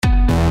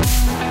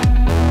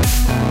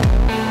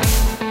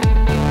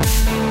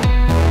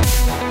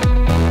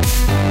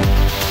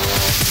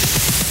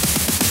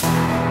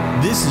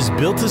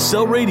Built to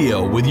Sell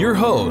Radio with your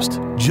host,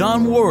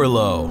 John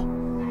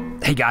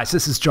Warrillow. Hey guys,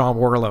 this is John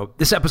Warrillow.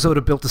 This episode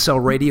of Built to Sell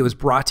Radio is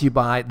brought to you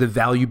by the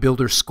Value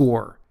Builder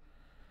Score.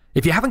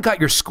 If you haven't got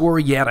your score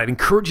yet, I'd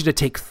encourage you to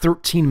take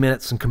 13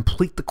 minutes and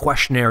complete the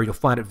questionnaire you'll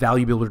find at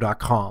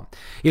valuebuilder.com.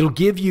 It'll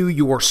give you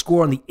your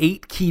score on the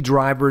 8 key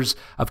drivers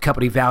of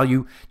company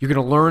value. You're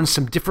going to learn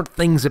some different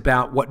things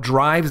about what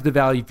drives the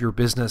value of your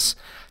business.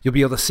 You'll be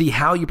able to see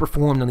how you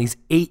performed on these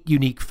 8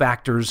 unique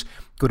factors.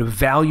 Go to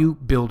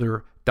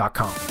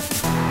valuebuilder.com.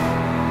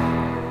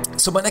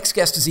 So my next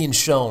guest is Ian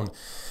Schoen.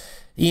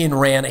 Ian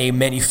ran a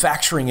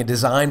manufacturing and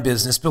design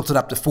business, built it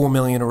up to $4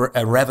 million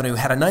revenue,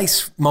 had a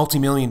nice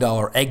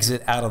multi-million-dollar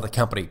exit out of the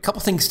company. A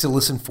couple things to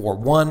listen for.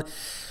 One,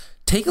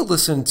 take a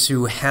listen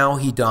to how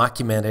he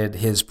documented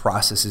his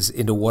processes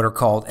into what are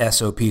called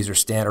SOPs, or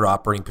standard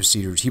operating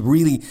procedures. He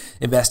really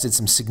invested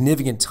some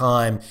significant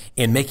time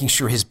in making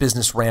sure his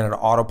business ran on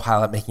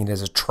autopilot, making it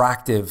as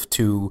attractive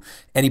to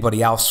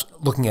anybody else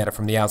looking at it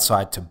from the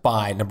outside to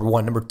buy, number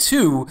one. Number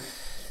two,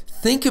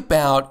 think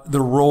about the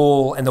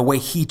role and the way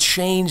he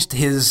changed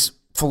his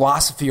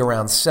philosophy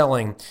around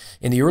selling.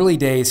 In the early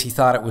days, he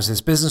thought it was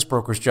his business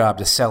broker's job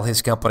to sell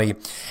his company.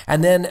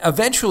 And then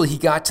eventually he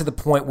got to the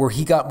point where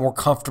he got more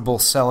comfortable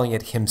selling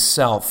it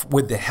himself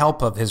with the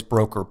help of his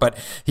broker. But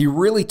he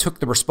really took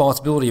the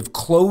responsibility of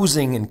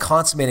closing and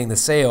consummating the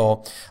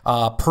sale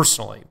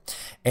personally.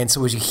 And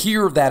so as you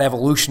hear that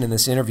evolution in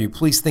this interview,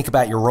 please think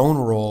about your own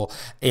role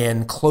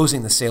in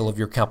closing the sale of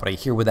your company.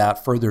 Here,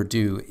 without further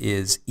ado,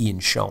 is Ian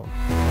Schoen.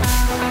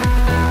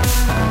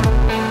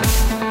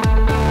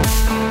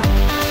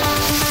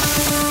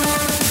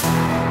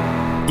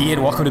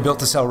 Ian, welcome to Built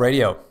to Sell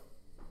Radio.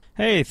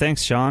 Hey,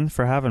 thanks, Sean,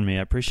 for having me.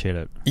 I appreciate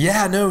it.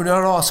 Yeah, no, not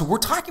at all. So we're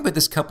talking about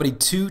this company,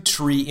 Two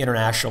Tree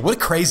International. What a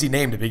crazy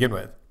name to begin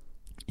with.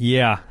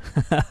 Yeah,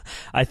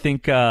 I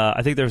think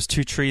there's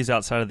 2 trees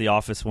outside of the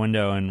office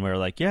window, and we're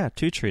like, yeah,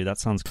 2 tree, that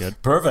sounds good.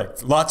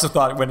 Perfect. Lots of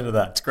thought went into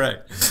that. It's great.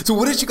 So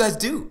what did you guys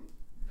do?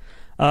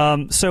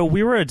 So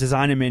we were a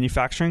design and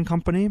manufacturing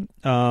company.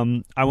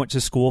 I went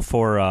to school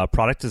for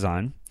product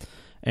design.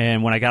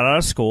 And when I got out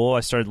of school, I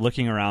started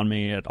looking around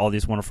me at all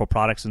these wonderful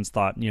products and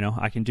thought,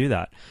 I can do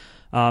that.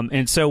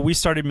 And so we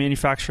started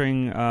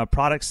manufacturing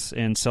products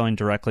and selling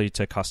directly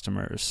to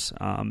customers.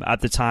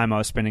 At the time, I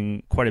was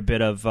spending quite a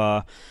bit of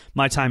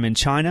my time in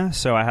China,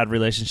 so I had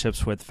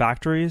relationships with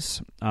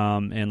factories.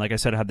 And like I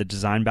said, I had the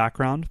design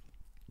background.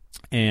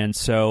 And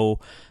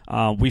so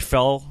we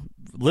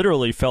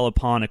literally fell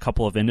upon a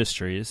couple of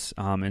industries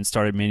and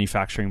started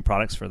manufacturing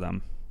products for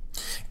them.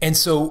 And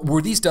so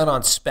were these done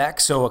on spec?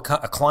 So a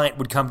client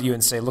would come to you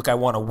and say, look, I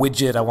want a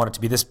widget. I want it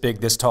to be this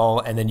big, this tall,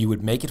 and then you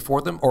would make it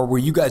for them? Or were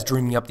you guys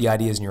dreaming up the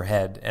ideas in your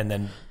head and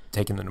then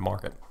taking them to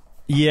market?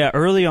 Yeah,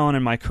 early on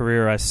in my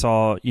career, I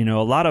saw,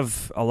 a lot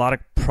of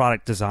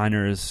product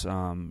designers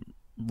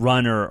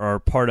run or are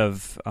part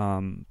of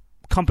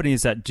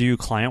companies that do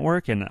client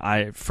work.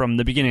 And from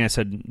the beginning, I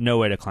said, no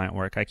way to client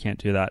work. I can't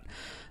do that.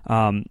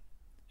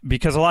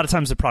 Because a lot of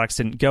times the products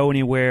didn't go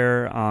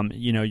anywhere,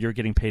 you're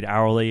getting paid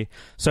hourly.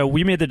 So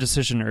we made the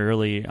decision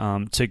early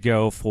to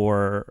go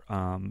for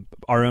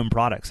our own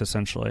products,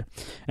 essentially.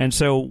 And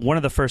so one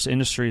of the first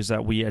industries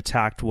that we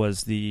attacked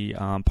was the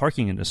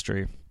parking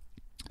industry.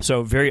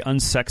 So very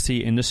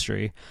unsexy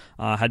industry,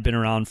 had been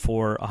around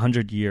for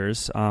 100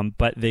 years,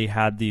 but they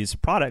had these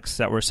products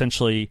that were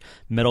essentially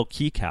metal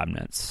key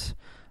cabinets.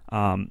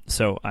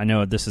 So I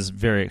know this is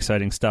very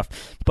exciting stuff,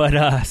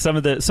 but some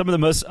of the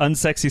most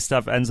unsexy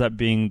stuff ends up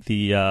being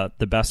the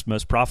best,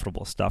 most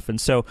profitable stuff. And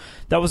so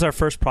that was our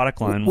first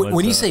product line.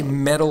 When you say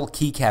metal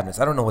key cabinets,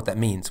 I don't know what that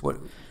means. What?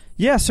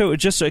 Yeah, so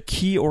just a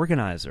key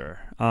organizer,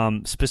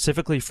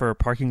 specifically for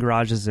parking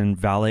garages and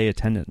valet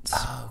attendants.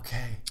 Oh,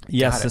 okay.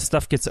 Yes, this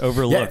stuff gets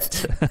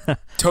overlooked. Yeah,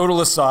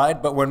 total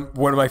aside, but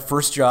one of my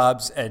first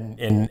jobs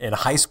in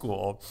high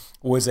school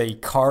was a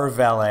car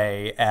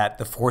valet at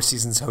the Four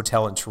Seasons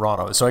Hotel in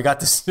Toronto. So I got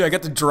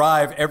to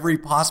drive every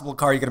possible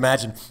car you can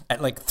imagine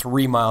at like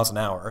 3 miles an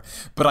hour.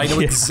 But I know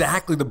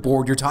exactly the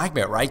board you're talking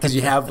about, right? Because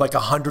you have like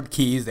 100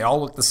 keys. They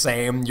all look the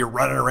same. You're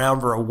running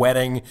around for a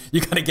wedding. You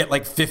got to get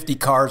like 50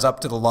 cars up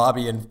to the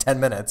lobby in 10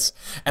 minutes.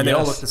 And they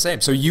all look the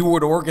same. So you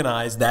would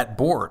organize that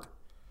board.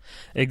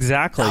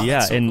 Exactly, yeah.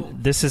 So and cool.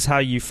 This is how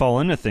you fall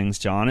into things,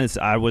 John, is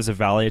I was a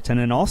valet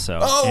attendant also.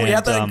 Oh, we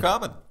have that in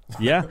common.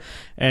 Yeah.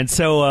 And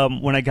so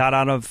when I got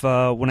out of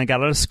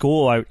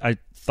school, I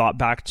thought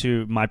back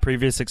to my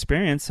previous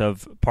experience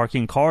of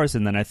parking cars,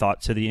 and then I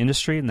thought to the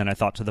industry, and then I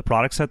thought to the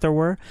products that there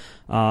were.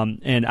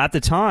 And at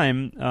the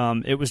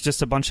time, it was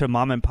just a bunch of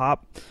mom and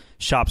pop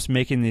shops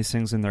making these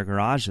things in their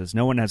garages.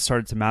 No one had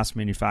started to mass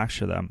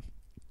manufacture them.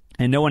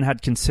 And no one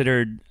had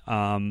considered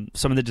some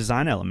of the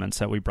design elements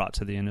that we brought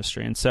to the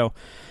industry. And so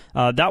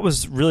that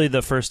was really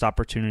the first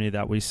opportunity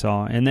that we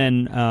saw. And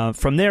then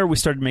from there, we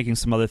started making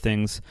some other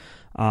things.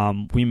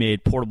 We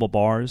made portable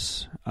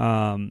bars,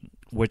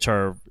 which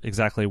are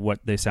exactly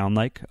what they sound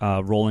like,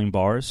 rolling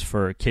bars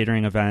for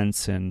catering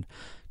events and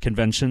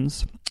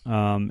conventions.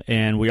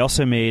 And we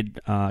also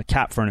made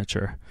cat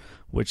furniture,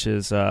 which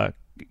is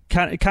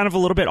kind of a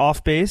little bit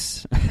off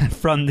base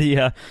from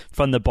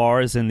the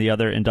bars and the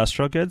other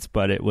industrial goods,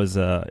 but it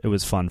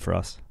was fun for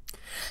us.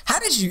 How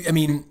did you? I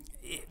mean,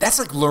 that's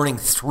like learning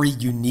three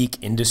unique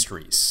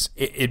industries.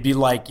 It'd be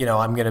like,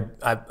 I'm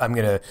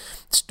gonna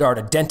start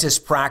a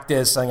dentist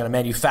practice. I'm gonna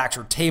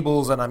manufacture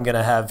tables, and I'm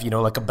gonna have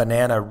like a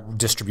banana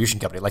distribution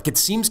company. Like, it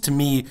seems to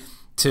me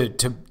to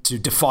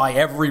defy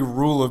every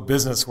rule of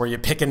business where you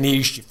pick a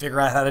niche, you figure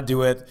out how to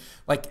do it.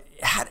 Like,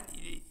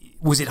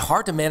 was it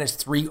hard to manage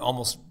three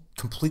almost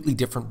completely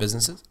different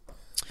businesses?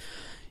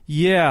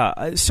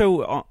 Yeah.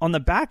 So on the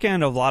back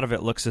end, a lot of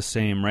it looks the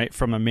same, right?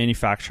 From a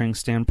manufacturing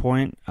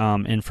standpoint,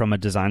 and from a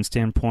design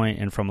standpoint,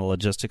 and from a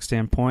logistics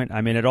standpoint.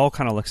 I mean, it all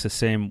kind of looks the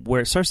same.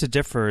 Where it starts to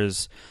differ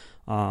is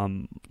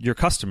your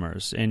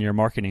customers and your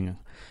marketing.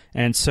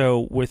 And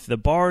so with the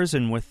bars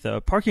and with the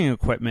parking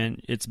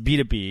equipment, it's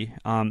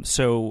B2B.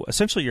 So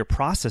essentially your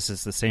process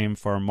is the same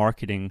for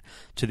marketing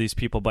to these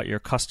people, but your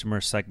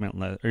customer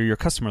segment or your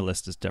customer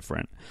list is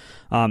different.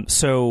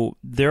 So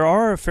there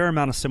are a fair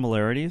amount of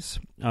similarities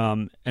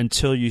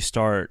until you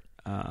start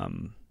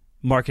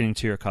marketing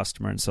to your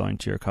customer and selling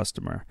to your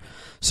customer.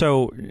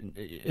 So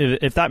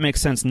if that makes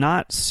sense,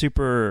 not so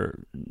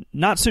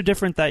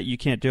different that you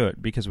can't do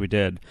it, because we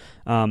did.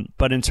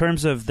 But in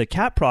terms of the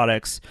cat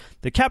products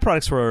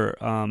were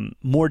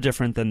more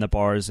different than the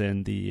bars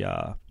and the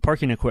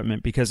parking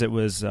equipment, because it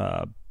was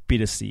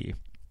B2C.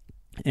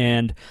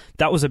 And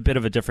that was a bit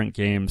of a different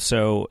game.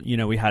 So,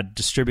 we had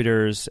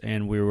distributors,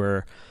 and we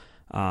were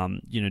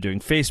doing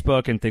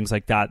Facebook and things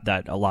like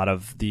that a lot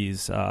of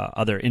these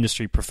other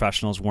industry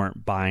professionals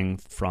weren't buying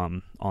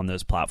from on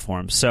those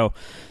platforms. So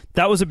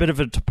that was a bit of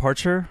a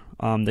departure,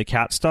 the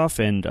cat stuff,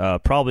 and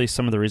probably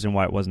some of the reason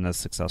why it wasn't as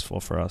successful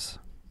for us.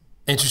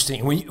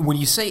 Interesting. When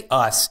you say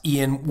us,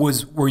 Ian,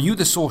 were you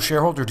the sole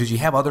shareholder? Did you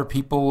have other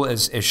people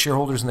as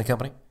shareholders in the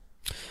company?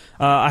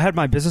 I had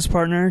my business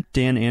partner,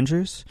 Dan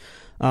Andrews.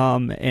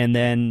 And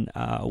then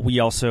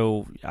we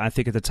also, I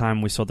think at the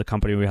time we sold the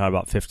company, we had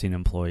about 15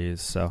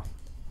 employees. So.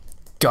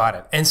 Got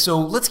it. And so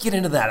let's get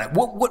into that.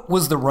 What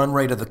was the run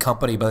rate of the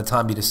company by the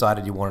time you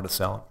decided you wanted to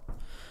sell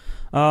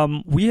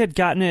it? We had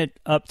gotten it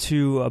up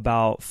to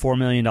about $4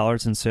 million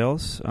in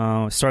sales.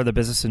 Started the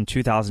business in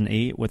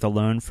 2008 with a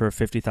loan for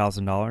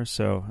 $50,000,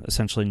 so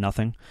essentially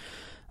nothing.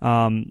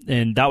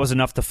 And that was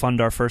enough to fund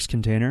our first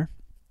container.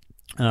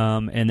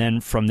 And then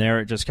from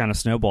there, it just kind of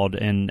snowballed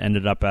and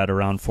ended up at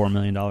around $4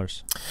 million.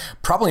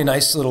 Probably a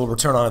nice little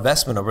return on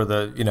investment over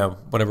the,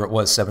 whatever it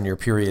was, 7-year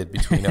period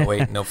between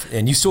 08 and 05.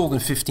 And you sold in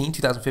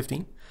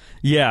 2015?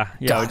 Yeah.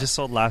 We just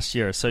sold last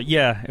year. So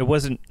yeah, it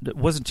wasn't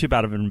too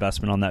bad of an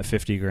investment on that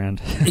 $50,000.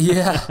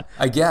 Yeah,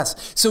 I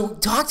guess. So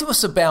talk to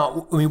us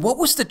about, what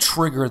was the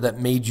trigger that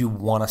made you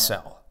want to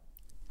sell?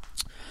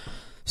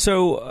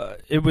 So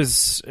it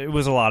was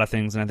a lot of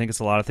things, and I think it's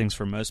a lot of things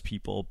for most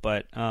people,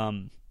 but,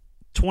 I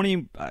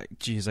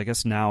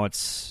guess now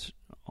it's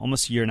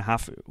almost a year and a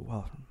half.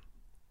 Well,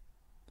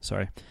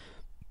 sorry.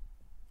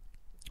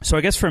 So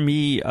I guess for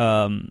me,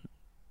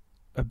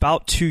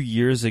 about 2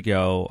 years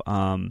ago,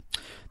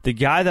 the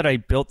guy that I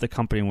built the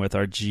company with,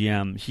 our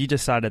GM, he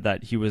decided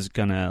that he was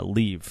going to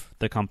leave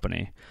the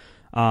company.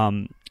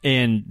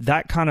 And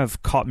that kind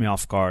of caught me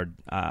off guard.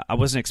 I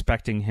wasn't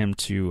expecting him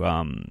to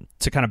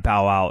kind of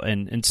bow out,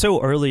 and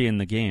so early in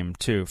the game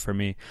too, for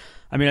me.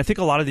 I mean, I think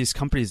a lot of these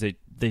companies, they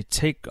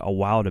take a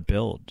while to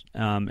build.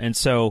 And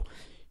so,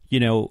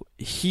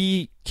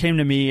 he came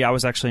to me. I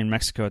was actually in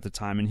Mexico at the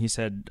time, and he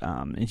said,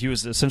 and he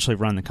was essentially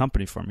running the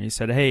company for me. He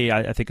said, "Hey,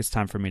 I think it's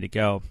time for me to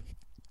go."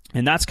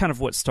 And that's kind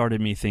of what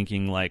started me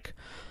thinking, like,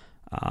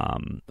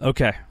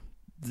 okay,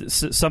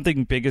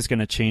 something big is going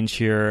to change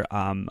here.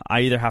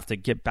 I either have to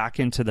get back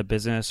into the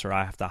business, or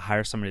I have to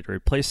hire somebody to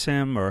replace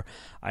him, or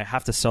I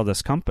have to sell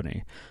this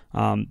company,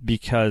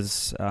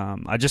 because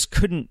I just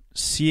couldn't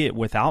see it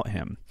without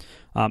him.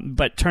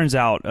 But turns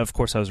out, of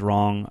course, I was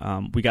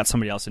wrong. We got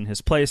somebody else in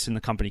his place, and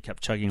the company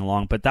kept chugging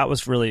along. But that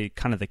was really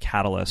kind of the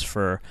catalyst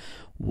for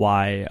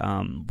why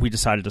we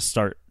decided to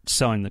start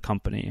selling the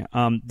company.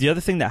 The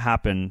other thing that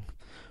happened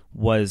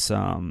was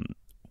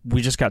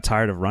we just got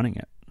tired of running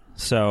it.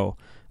 So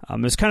it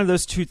was kind of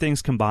those two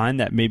things combined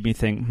that made me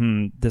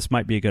think, this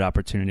might be a good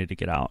opportunity to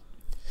get out.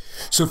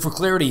 So for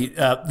clarity,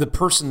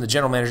 the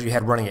general manager you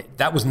had running it,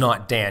 that was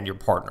not Dan, your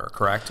partner,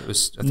 correct? It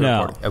was a third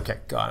party. Okay,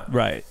 got it.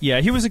 Right. Yeah,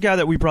 he was a guy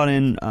that we brought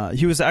in.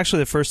 He was actually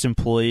the first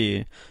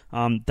employee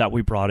that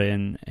we brought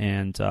in,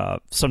 and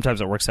sometimes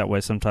it works that way,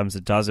 sometimes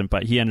it doesn't,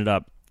 but he ended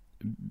up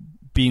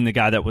being the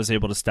guy that was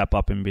able to step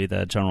up and be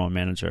the general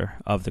manager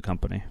of the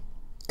company.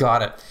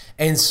 Got it.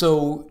 And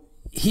so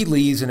he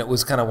leaves, and it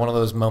was kind of one of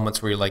those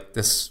moments where you're like,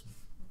 this,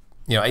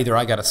 either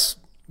I got to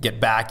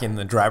get back in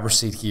the driver's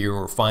seat here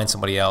or find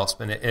somebody else.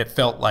 And it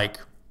felt like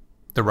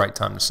the right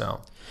time to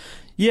sell.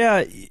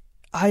 Yeah,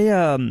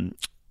 I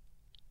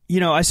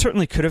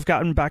certainly could have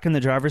gotten back in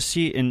the driver's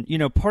seat. And,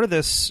 part of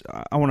this,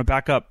 I want to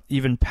back up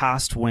even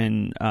past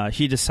when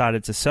he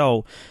decided to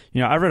sell.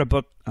 I read a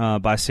book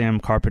by Sam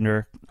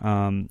Carpenter.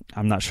 I'm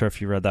not sure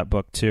if you read that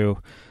book too.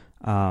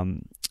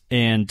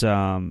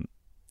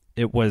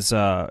 It was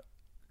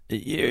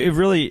it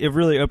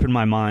really opened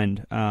my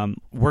mind.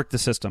 Work the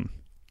system,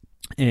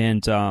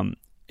 and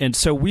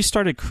so we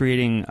started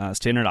creating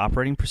standard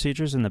operating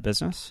procedures in the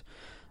business,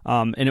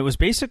 and it was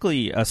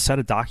basically a set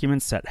of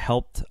documents that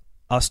helped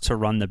us to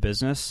run the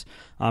business,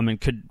 and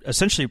could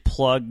essentially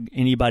plug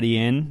anybody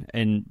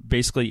in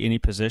basically any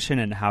position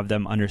and have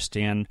them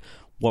understand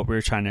what we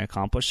were trying to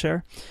accomplish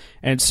there.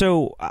 And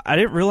so I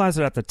didn't realize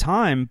it at the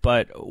time,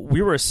 but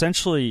we were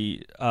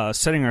essentially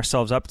setting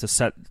ourselves up to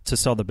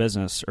sell the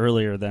business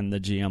earlier than the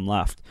GM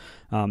left.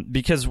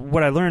 Because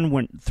what I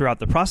learned throughout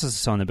the process of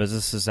selling the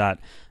business is that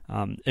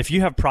if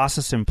you have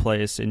process in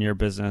place in your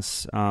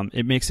business,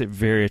 it makes it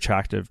very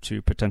attractive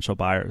to potential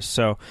buyers.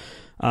 So,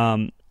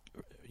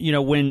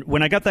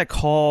 when I got that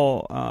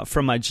call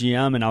from my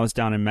GM and I was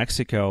down in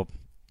Mexico,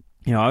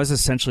 I was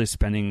essentially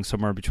spending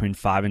somewhere between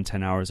 5 and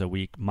 10 hours a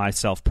week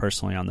myself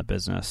personally on the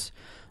business.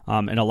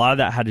 And a lot of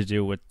that had to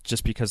do with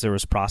just because there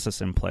was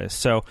process in place.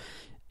 So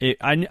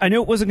I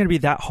know it wasn't going to be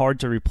that hard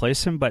to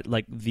replace him, but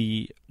like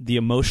the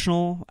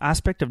emotional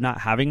aspect of not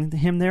having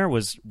him there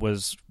was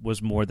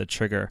more the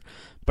trigger.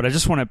 But I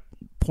just want to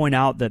point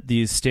out that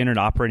these standard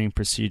operating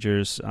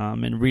procedures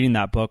and reading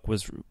that book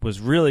was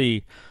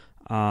really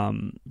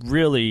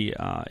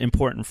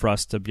important for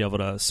us to be able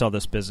to sell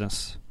this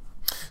business.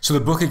 So the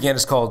book, again,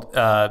 is called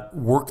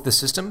Work the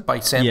System by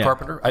Sam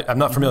Carpenter. I'm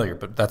not familiar,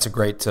 but that's a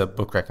great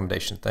book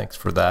recommendation. Thanks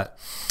for that.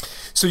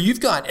 So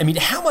you've got,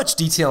 how much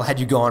detail had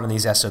you gone in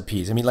these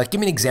SOPs? Give me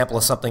an example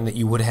of something that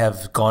you would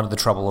have gone to the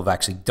trouble of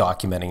actually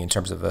documenting in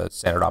terms of a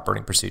standard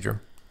operating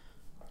procedure.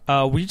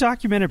 We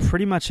documented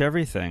pretty much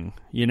everything,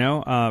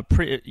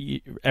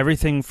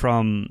 everything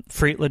from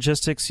freight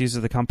logistics. These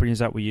are the companies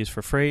that we use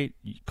for freight.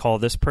 You call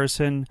this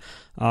person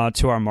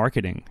to our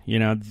marketing.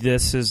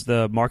 This is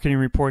the marketing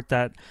report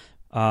that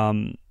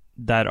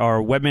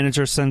our web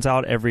manager sends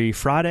out every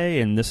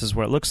Friday, and this is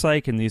what it looks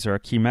like, and these are our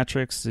key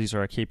metrics, these are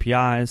our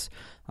KPIs.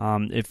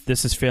 If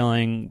this is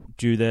failing,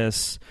 do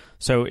this.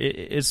 So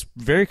it's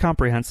very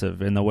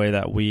comprehensive in the way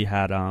that we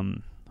had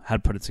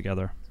put it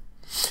together.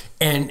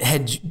 And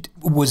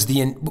what was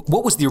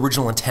the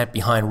original intent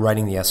behind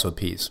writing the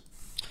SOPs?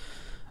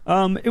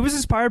 It was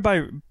inspired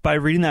by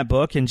reading that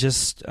book, and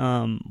just it's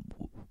an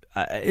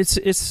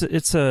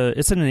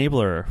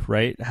enabler,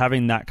 right?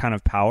 Having that kind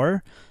of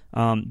power.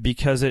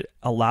 Because it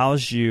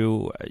allows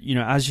you,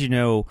 as you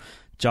know,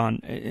 John,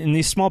 in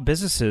these small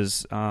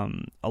businesses, a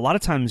lot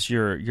of times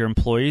your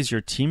employees,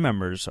 your team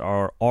members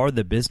are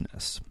the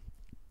business.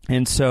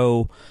 And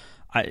so,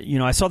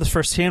 I saw this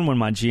firsthand when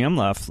my GM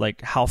left,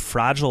 like how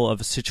fragile of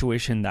a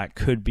situation that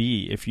could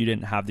be if you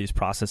didn't have these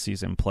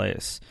processes in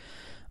place.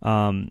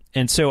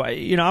 And so,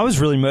 I was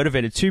really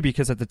motivated too,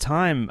 because at the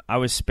time I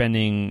was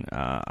spending,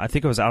 I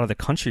think I was out of the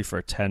country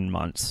for 10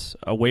 months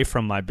away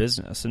from my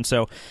business. And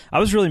so I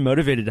was really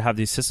motivated to have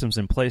these systems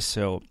in place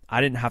so I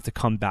didn't have to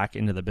come back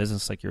into the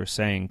business, like you were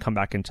saying, come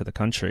back into the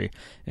country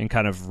and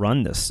kind of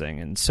run this thing.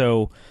 And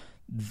so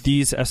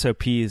these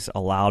SOPs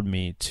allowed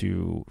me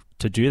to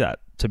do that,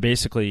 to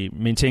basically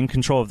maintain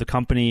control of the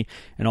company.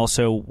 And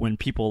also when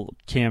people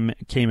came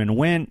and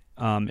went,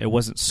 it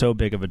wasn't so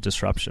big of a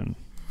disruption.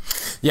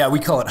 Yeah, we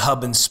call it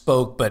hub and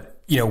spoke,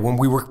 but when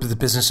we work with the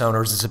business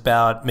owners, it's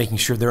about making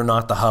sure they're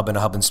not the hub in a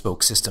hub and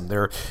spoke system.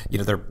 They're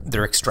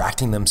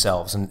extracting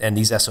themselves, and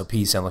these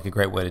SOPs sound like a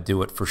great way to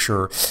do it for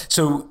sure.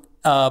 So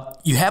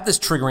you have this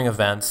triggering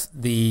event.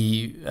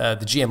 The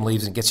GM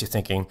leaves and gets you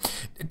thinking.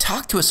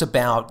 Talk to us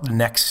about the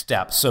next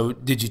steps. So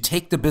did you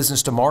take the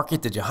business to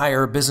market? Did you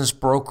hire a business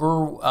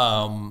broker?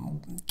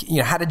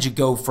 How did you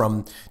go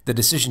from the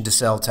decision to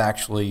sell to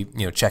actually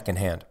check in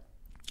hand?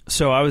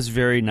 So I was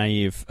very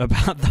naive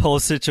about the whole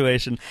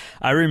situation.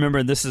 I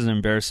remember, this is an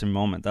embarrassing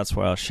moment, that's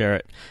why I'll share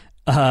it.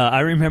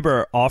 I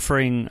remember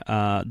offering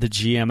the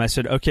GM, I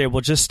said, okay,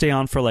 we'll just stay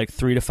on for like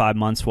 3 to 5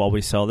 months while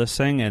we sell this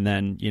thing, and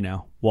then,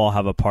 we'll all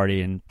have a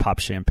party and pop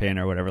champagne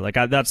or whatever. Like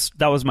that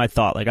was my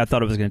thought. Like I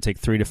thought it was going to take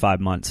 3 to 5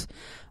 months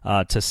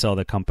to sell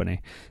the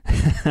company.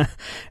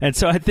 And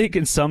so I think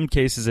in some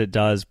cases it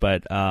does,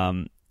 but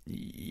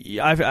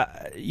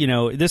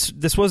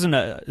this wasn't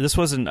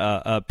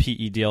a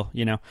PE deal,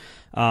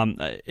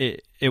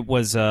 it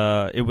was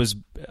a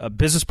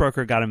business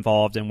broker got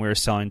involved, and we were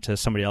selling to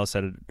somebody else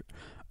that had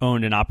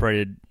owned and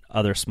operated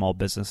other small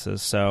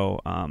businesses. So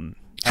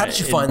how did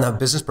you find that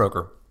business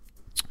broker?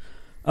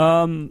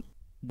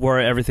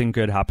 Where everything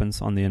good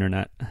happens on the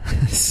internet.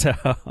 So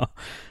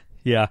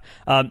yeah.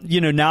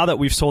 Now that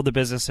we've sold the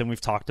business and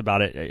we've talked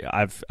about it,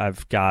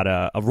 I've got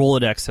a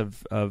Rolodex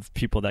of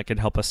people that could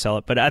help us sell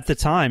it. But at the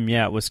time,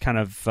 it was kind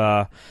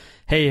of,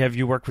 hey, have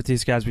you worked with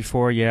these guys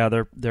before? Yeah,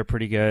 they're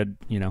pretty good,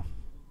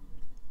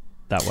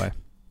 that way.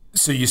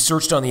 So you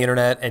searched on the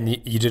internet and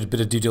you did a bit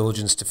of due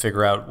diligence to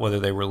figure out whether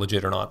they were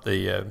legit or not,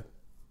 the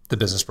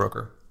business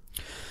broker.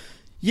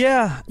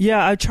 Yeah.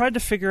 I tried to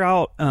figure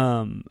out,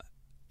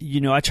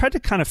 I tried to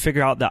kind of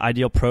figure out the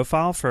ideal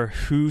profile for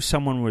who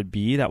someone would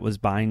be that was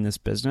buying this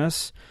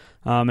business.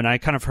 And I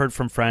kind of heard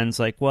from friends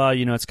like, well,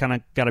 it's kind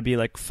of got to be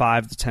like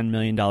 $5 to $10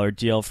 million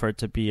deal for it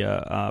to be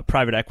a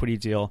private equity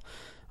deal.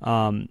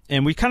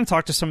 And we kind of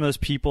talked to some of those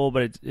people,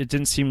 but it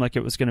didn't seem like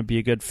it was going to be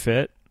a good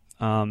fit,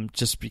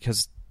 just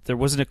because there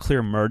wasn't a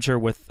clear merger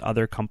with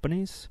other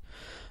companies.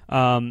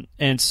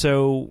 And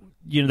so,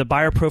 the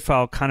buyer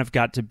profile kind of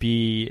got to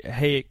be,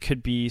 hey, it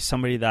could be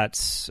somebody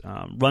that's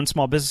run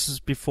small businesses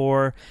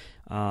before,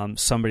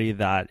 somebody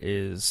that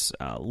is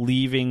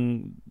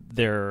leaving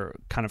their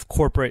kind of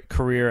corporate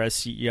career as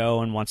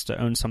CEO and wants to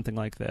own something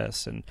like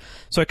this. And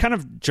so I kind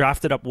of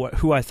drafted up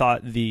who I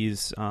thought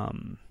these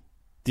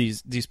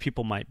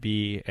people might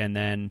be, and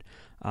then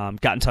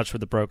got in touch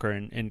with the broker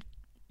and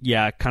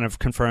kind of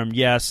confirmed,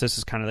 yes, this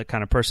is kind of the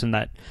kind of person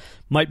that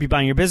might be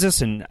buying your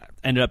business, and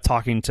ended up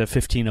talking to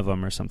 15 of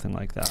them or something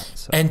like that.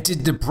 So. And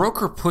did the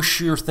broker push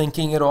your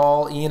thinking at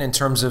all, Ian, in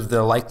terms of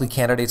the likely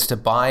candidates to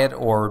buy it,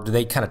 or do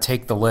they kind of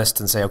take the list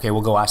and say, okay,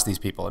 we'll go ask these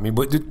people? I mean,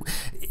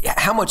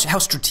 how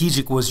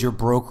strategic was your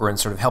broker in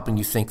sort of helping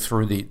you think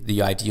through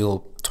the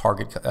ideal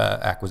target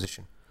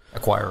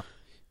acquirer?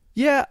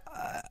 Yeah,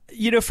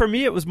 for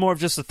me, it was more of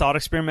just a thought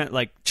experiment,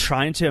 like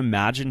trying to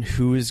imagine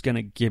who is going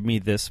to give me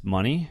this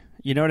money.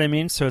 You know what I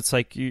mean? So it's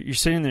like you're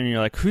sitting there and you're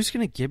like, who's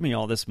going to give me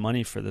all this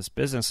money for this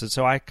business? And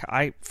so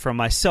I, for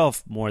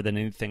myself, more than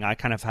anything, I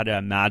kind of had to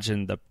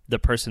imagine the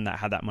person that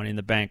had that money in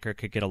the bank or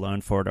could get a loan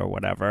for it or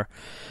whatever.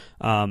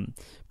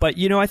 But,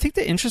 I think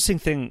the interesting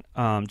thing,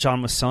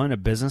 John, was selling a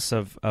business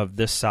of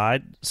this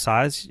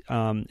size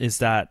is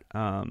that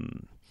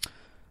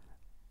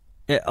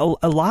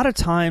a lot of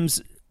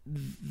times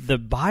the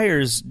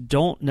buyers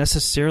don't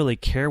necessarily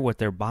care what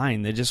they're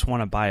buying. They just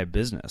want to buy a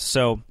business.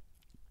 So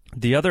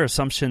the other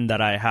assumption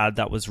that I had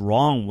that was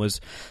wrong was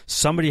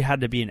somebody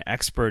had to be an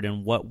expert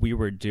in what we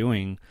were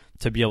doing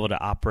to be able to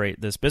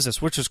operate this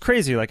business, which was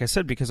crazy, like I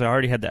said, because I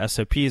already had the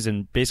SOPs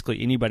and basically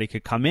anybody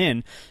could come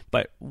in.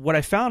 But what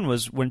I found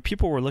was when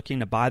people were looking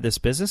to buy this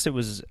business, it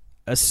was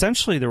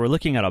essentially they were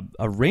looking at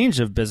a range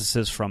of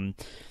businesses, from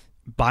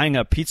buying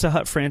a Pizza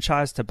Hut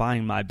franchise to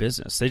buying my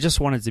business. They just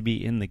wanted to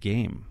be in the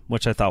game,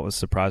 which I thought was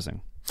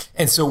surprising.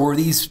 And so were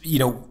these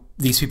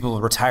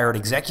people retired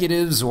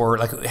executives, or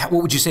like,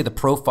 what would you say the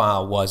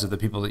profile was of the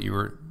people that you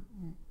were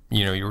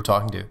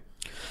talking to?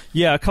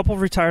 Yeah, a couple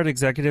of retired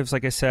executives,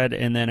 like I said,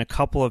 and then a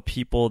couple of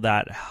people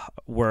that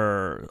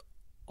were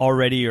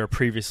already or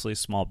previously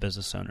small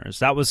business owners.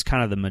 That was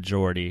kind of the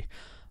majority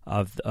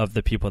of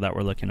the people that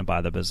were looking to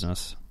buy the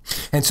business.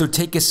 And so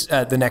take us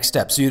the next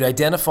step. So you'd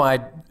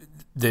identified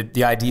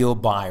the ideal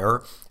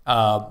buyer.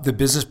 The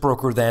business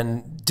broker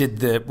then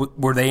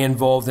were they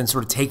involved in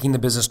sort of taking the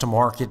business to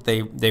market?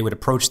 They would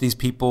approach these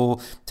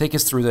people. Take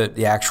us through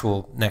the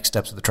actual next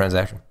steps of the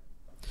transaction.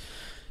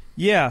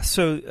 Yeah.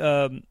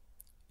 So,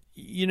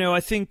 I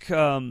think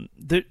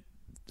that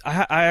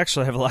I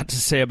actually have a lot to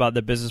say about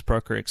the business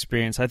broker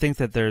experience. I think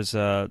that there's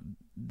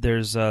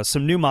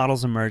some new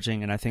models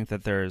emerging, and I think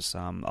that there's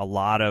a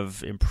lot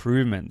of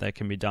improvement that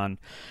can be done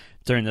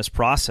during this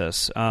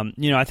process.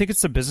 I think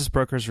it's the business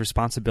broker's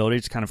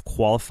responsibility to kind of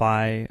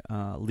qualify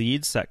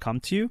leads that come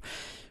to you.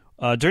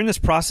 During this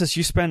process,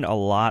 you spend a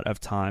lot of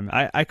time.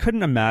 I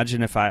couldn't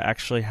imagine if I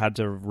actually had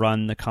to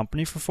run the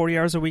company for 40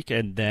 hours a week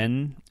and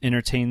then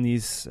entertain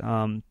these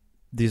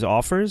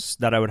offers,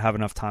 that I would have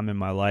enough time in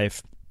my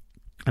life.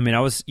 I mean,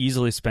 I was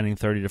easily spending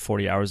 30 to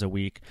 40 hours a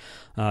week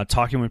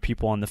talking with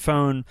people on the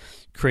phone,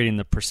 creating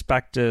the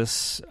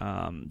prospectus,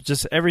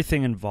 just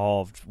everything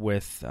involved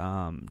with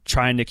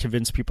trying to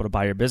convince people to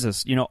buy your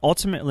business.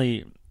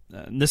 Ultimately,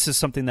 this is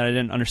something that I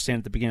didn't understand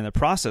at the beginning of the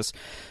process.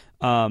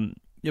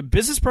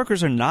 Business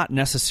brokers are not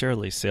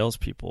necessarily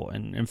salespeople,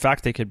 and in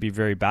fact, they could be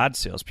very bad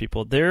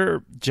salespeople.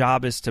 Their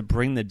job is to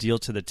bring the deal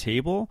to the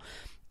table.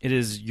 It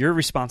is your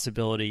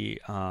responsibility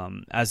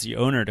as the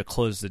owner to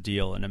close the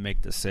deal and to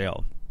make the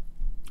sale.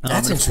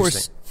 That's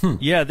interesting. Course,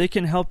 yeah, they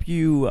can help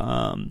you.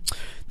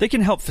 They can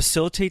help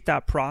facilitate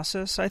that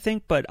process, I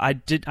think. But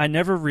I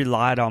never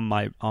relied on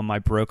my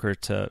broker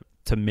to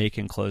make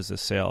and close the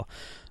sale,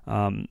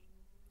 and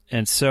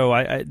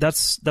so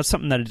that's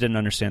something that I didn't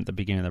understand at the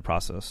beginning of the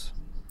process.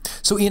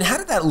 So, Ian, how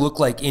did that look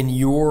like in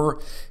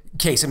your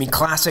case? I mean,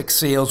 classic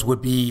sales would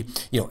be,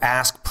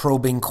 ask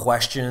probing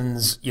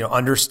questions,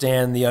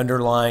 understand the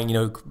underlying,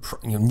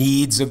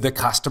 needs of the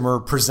customer,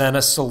 present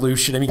a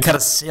solution. I mean, kind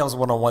of sales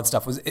one-on-one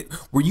stuff.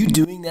 Were you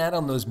doing that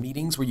on those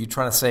meetings? Were you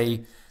trying to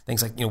say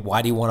things like,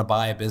 why do you want to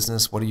buy a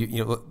business? What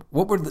do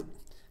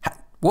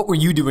what were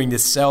you doing to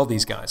sell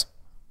these guys?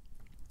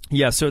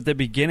 Yeah. So at the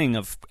beginning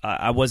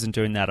I wasn't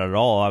doing that at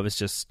all. I was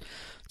just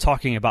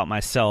talking about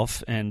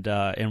myself and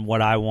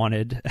what I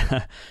wanted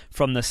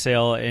from the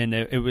sale, and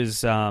it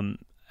was I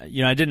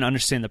didn't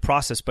understand the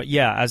process, but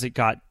yeah, I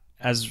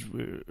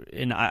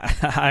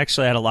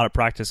actually had a lot of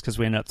practice because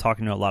we ended up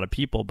talking to a lot of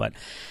people. But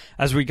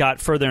as we got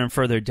further and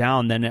further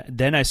down,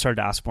 then I started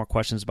to ask more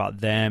questions about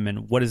them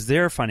and what is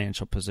their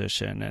financial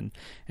position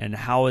and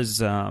how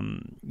is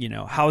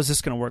how is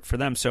this going to work for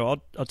them. So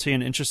I'll tell you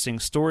an interesting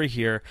story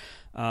here.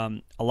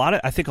 I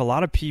think a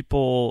lot of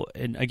people,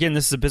 and again,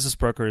 this is a business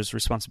broker's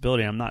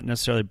responsibility. I'm not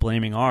necessarily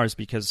blaming ours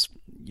because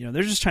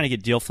they're just trying to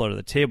get deal flow to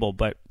the table,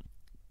 but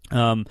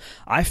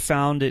I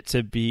found it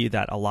to be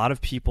that a lot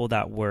of people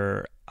that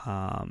were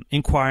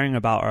inquiring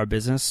about our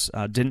business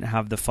didn't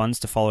have the funds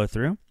to follow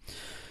through.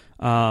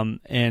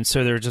 And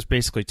so they're just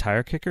basically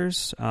tire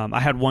kickers. I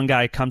had one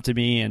guy come to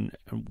me, and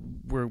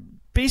we're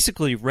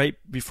basically right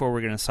before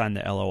we're going to sign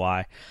the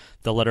LOI,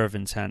 the letter of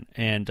intent.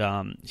 And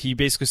he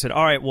basically said,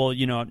 all right, well,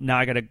 now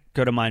I got to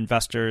go to my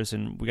investors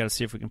and we got to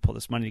see if we can pull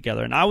this money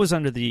together. And I was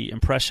under the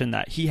impression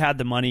that he had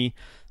the money.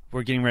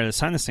 We're getting ready to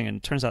sign this thing. And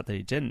it turns out that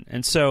he didn't.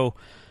 And so,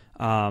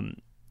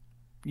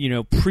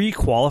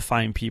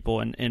 pre-qualifying people,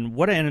 and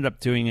what I ended up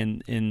doing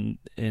in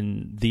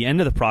the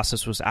end of the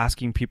process was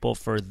asking people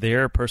for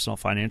their personal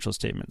financial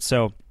statements.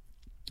 So,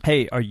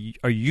 hey, are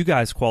you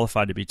guys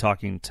qualified to be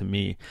talking to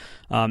me?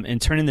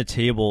 And turning the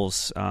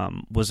tables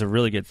was a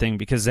really good thing,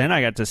 because then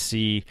I got to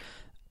see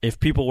if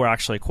people were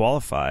actually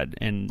qualified.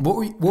 And what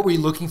were you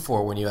looking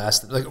for when you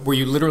asked them? Like, were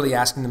you literally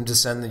asking them to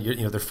send their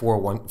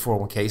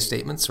 401k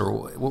statements, or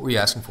what were you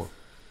asking for?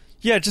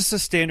 Yeah, just a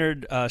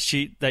standard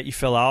sheet that you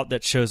fill out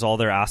that shows all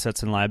their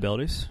assets and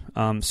liabilities.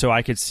 So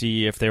I could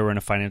see if they were in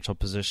a financial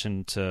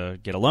position to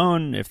get a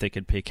loan, if they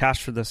could pay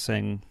cash for this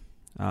thing.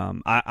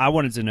 I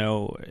wanted to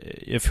know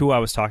if who I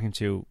was talking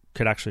to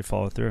could actually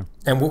follow through.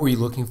 And what were you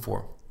looking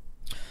for?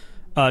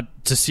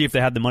 To see if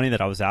they had the money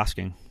that I was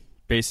asking,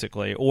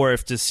 basically, or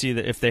if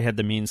they had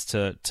the means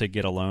to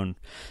get a loan.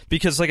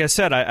 Because, like I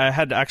said, I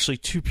had actually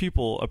two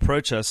people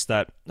approach us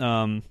that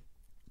I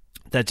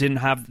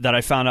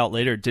found out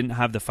later didn't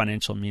have the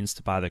financial means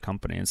to buy the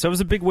company, and so it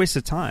was a big waste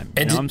of time.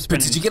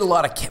 But did you get a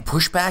lot of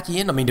pushback,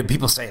 Ian? I mean, did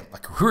people say,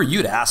 like, who are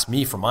you to ask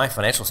me for my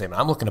financial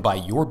statement? I'm looking to buy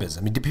your business.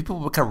 I mean, did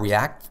people kind of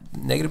react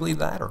negatively to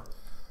that, or?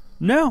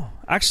 No,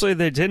 actually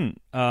they didn't,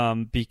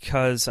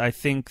 because I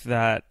think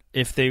that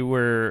if they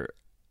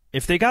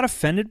got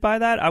offended by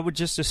that, I would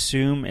just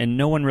assume, and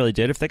no one really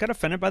did, if they got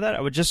offended by that,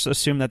 I would just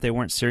assume that they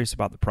weren't serious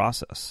about the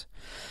process.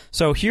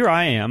 So here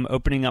I am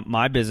opening up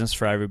my business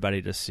for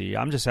everybody to see.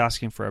 I'm just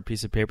asking for a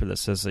piece of paper that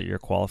says that you're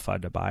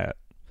qualified to buy it.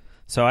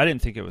 So I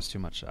didn't think it was too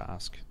much to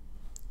ask.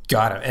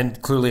 Got it.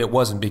 And clearly it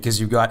wasn't, because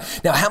you got...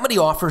 Now, how many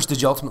offers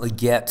did you ultimately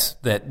get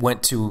that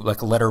went to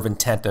like a letter of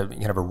intent,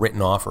 kind of a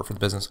written offer for the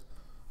business?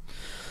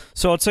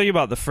 So I'll tell you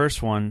about the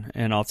first one,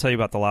 and I'll tell you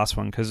about the last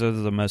one, because those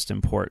are the most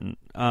important.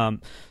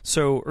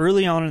 So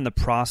early on in the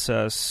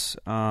process,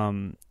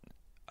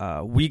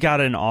 we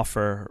got an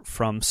offer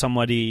from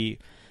somebody.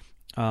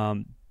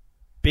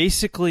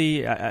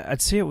 Basically,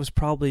 I'd say it was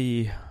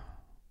probably...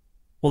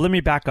 Well, let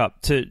me back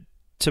up.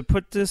 To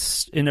put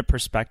this into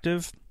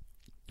perspective,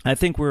 I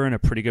think we were in a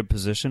pretty good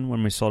position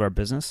when we sold our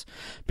business,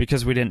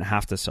 because we didn't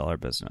have to sell our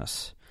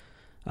business.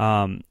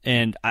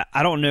 And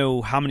I don't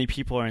know how many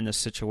people are in this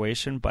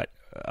situation, but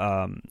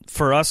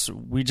for us,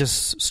 we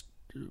just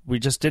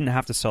didn't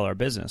have to sell our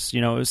business.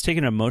 It was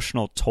taking an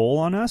emotional toll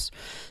on us,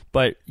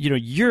 but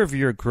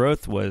year-over-year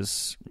growth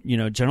was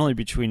generally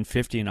between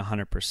 50 and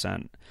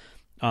 100%.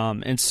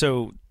 And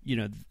so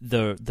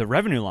the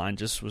revenue line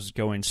just was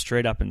going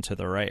straight up and to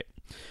the right.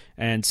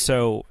 And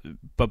so,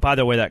 but by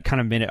the way, that kind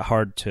of made it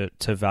hard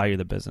to value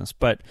the business.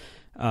 But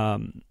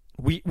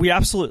we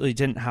absolutely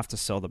didn't have to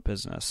sell the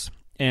business,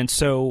 and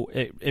so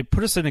it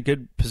put us in a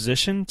good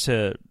position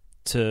to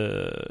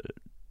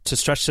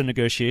stretch the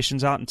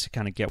negotiations out and to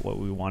kind of get what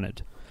we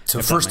wanted.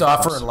 So first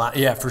offer and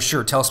yeah, for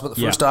sure. Tell us about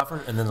the first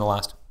offer and then the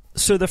last.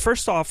 So the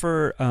first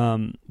offer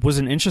was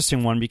an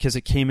interesting one, because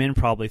it came in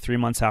probably 3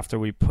 months after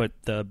we put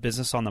the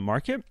business on the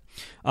market.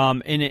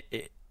 And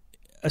it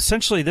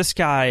essentially, this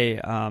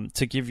guy,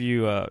 to give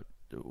you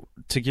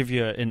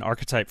an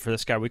archetype for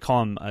this guy, we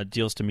call him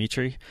Deals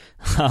Dimitri.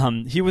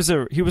 He was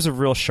a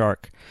real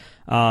shark.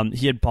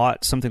 He had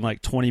bought something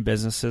like 20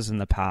 businesses in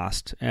the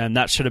past, and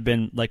that should have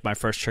been like my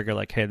first trigger.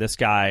 Like, hey, this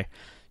guy,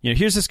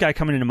 here's this guy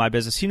coming into my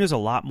business. He knows a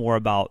lot more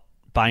about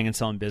buying and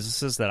selling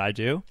businesses than I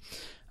do.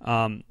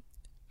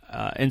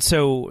 And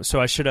so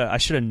I should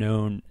have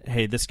known,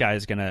 hey, this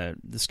guy's gonna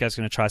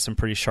try some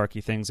pretty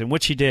sharky things, and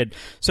which he did.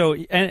 So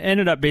he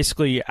ended up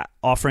basically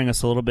offering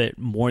us a little bit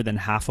more than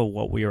half of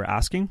what we were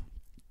asking,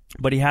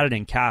 but he had it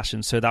in cash,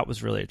 and so that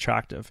was really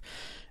attractive.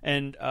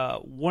 And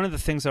one of the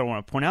things that I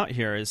want to point out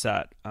here is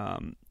that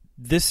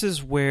this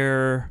is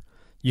where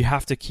you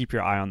have to keep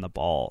your eye on the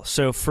ball.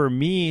 So for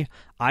me,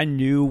 I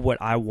knew what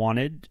I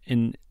wanted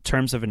in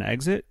terms of an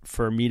exit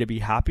for me to be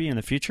happy in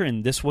the future,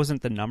 and this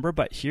wasn't the number,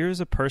 but here's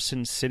a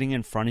person sitting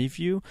in front of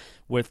you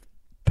with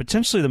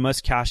potentially the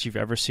most cash you've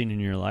ever seen in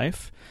your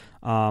life,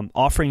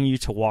 offering you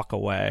to walk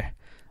away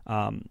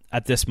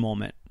at this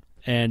moment.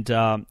 And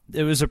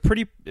it was a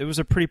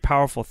pretty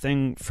powerful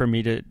thing for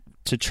me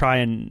to try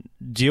and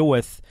deal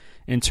with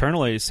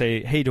internally, to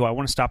say, hey, do I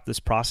want to stop this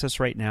process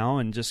right now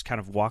and just kind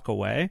of walk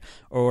away?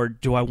 Or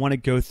do I want to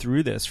go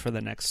through this for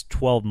the next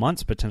 12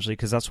 months potentially,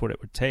 because that's what it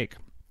would take?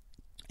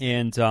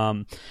 And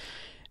on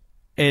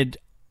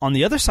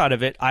the other side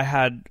of it, I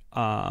had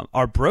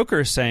our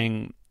broker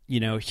saying,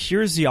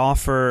 here's the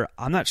offer.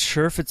 I'm not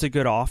sure if it's a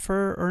good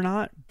offer or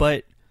not,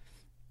 but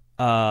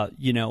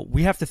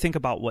we have to think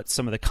about what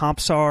some of the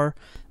comps are.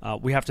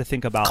 We have to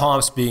think about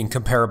comps being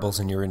comparables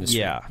in your industry.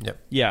 Yeah. Yep.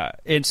 Yeah.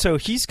 And so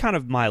he's kind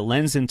of my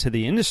lens into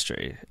the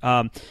industry.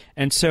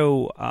 And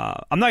so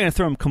I'm not going to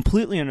throw him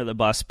completely under the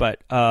bus,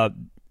 but,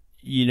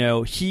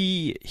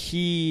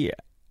 he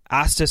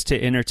asked us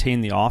to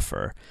entertain the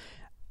offer.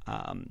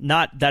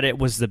 Not that it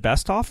was the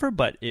best offer,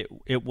 but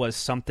it was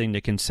something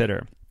to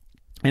consider.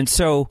 And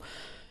so,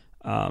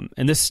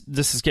 and this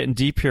is getting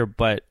deep here,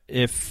 but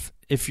if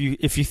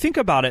you think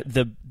about it,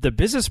 the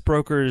business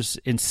broker's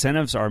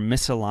incentives are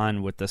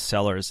misaligned with the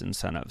seller's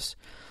incentives.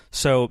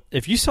 So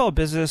if you sell a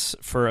business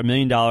for $1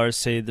 million,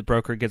 say the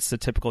broker gets the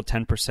typical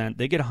 10%,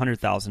 they get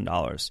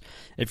 $100,000.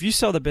 If you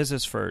sell the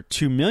business for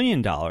 $2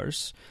 million,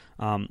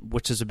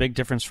 which is a big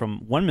difference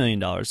from $1 million,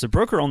 the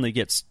broker only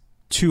gets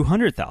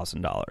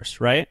 $200,000,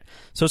 right?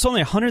 So it's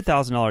only a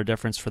 $100,000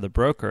 difference for the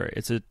broker.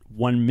 It's a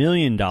 $1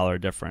 million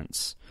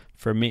difference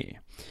for me.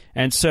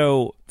 And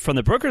so from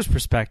the broker's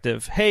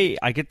perspective, hey,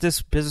 I get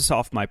this business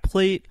off my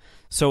plate.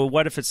 So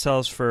what if it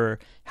sells for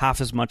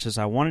half as much as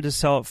I wanted to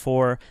sell it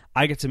for?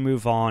 I get to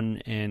move on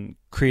and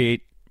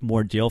create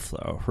more deal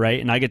flow,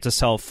 right? And I get to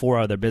sell 4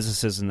 other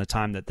businesses in the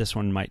time that this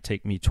one might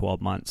take me 12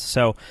 months.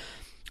 So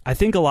I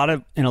think in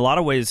a lot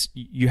of ways,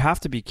 you have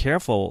to be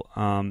careful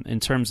in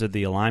terms of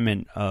the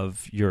alignment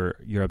of your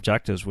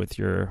objectives with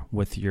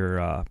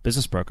your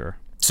business broker.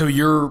 So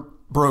your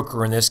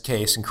broker in this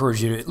case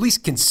encouraged you to at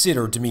least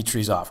consider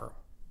Dimitri's offer.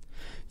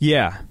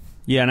 Yeah,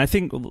 and I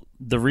think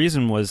the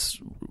reason was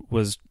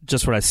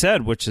just what I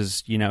said, which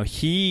is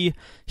he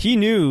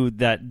knew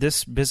that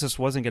this business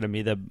wasn't going to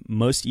be the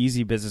most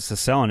easy business to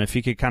sell, and if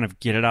he could kind of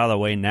get it out of the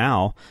way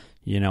now.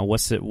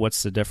 What's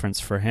the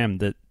difference for him?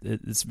 That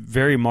it's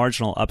very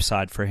marginal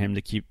upside for him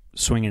to keep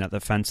swinging at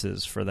the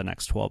fences for the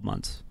next 12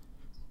 months.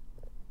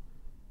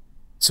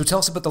 So tell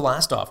us about the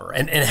last offer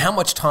and how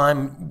much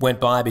time went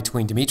by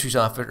between Dimitri's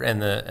offer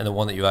and the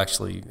one that you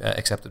actually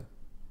accepted.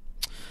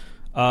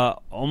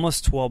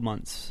 Almost 12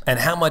 months. And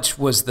how much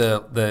was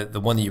the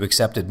one that you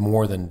accepted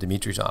more than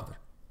Dimitri's offer?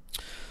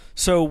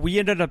 So we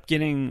ended up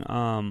getting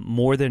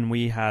more than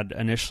we had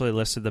initially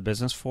listed the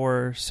business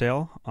for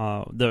sale.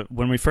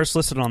 When we first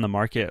listed on the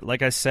market,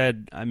 like I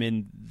said, I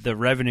mean, the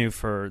revenue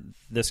for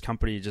this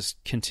company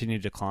just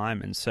continued to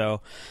climb. And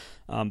so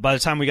by the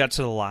time we got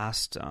to the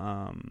last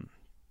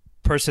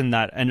person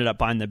that ended up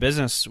buying the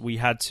business, we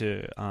had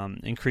to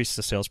increase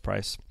the sales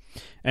price.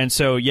 And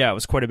so, yeah, it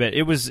was quite a bit.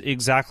 It was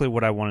exactly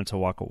what I wanted to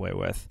walk away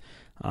with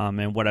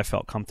and what I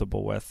felt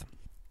comfortable with.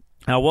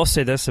 I will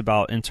say this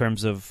about in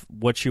terms of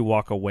what you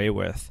walk away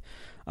with.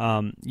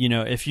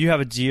 If you have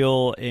a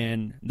deal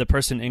and the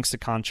person inks a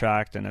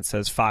contract and it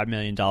says $5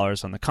 million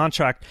on the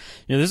contract,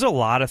 there's a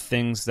lot of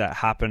things that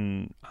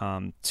happen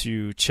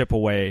to chip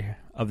away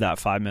of that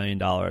 $5 million.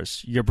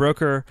 Your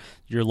broker,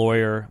 your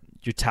lawyer,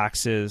 your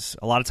taxes.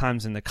 A lot of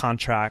times in the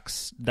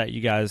contracts that you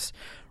guys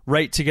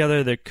write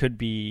together, there could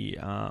be,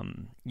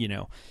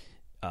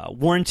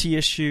 warranty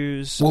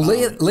issues. Well,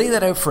 lay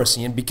that out for us,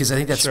 Ian, because I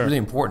think that's really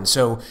important.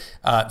 So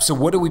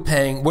what are we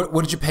paying? What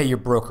did you pay your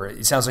broker?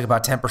 It sounds like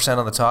about 10%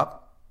 on the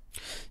top.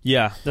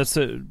 Yeah, that's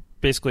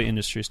basically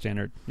industry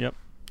standard. Yep.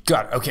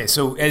 Got it. Okay,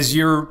 so as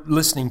you're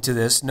listening to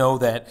this, know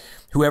that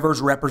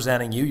whoever's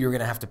representing you, you're going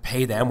to have to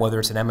pay them, whether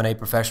it's an M&A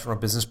professional, a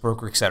business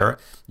broker, et cetera.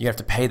 You have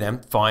to pay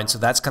them. Fine. So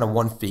that's kind of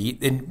one fee.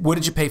 And what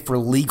did you pay for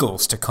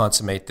legals to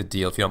consummate the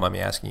deal, if you don't mind me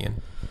asking,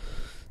 Ian?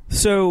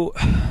 So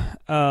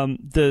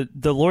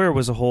the lawyer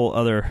was a whole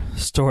other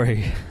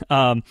story.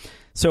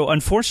 So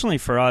unfortunately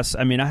for us,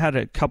 I mean, I had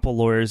a couple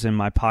lawyers in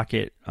my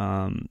pocket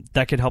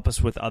that could help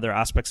us with other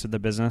aspects of the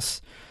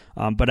business,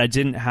 but I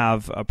didn't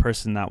have a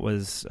person that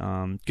was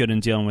good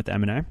in dealing with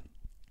M&A.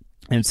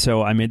 And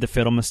so I made the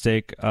fatal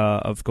mistake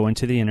of going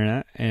to the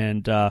internet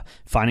and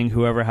finding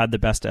whoever had the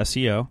best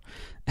SEO.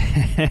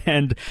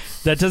 And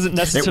that doesn't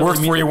necessarily it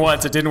worked for you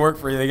once, it didn't work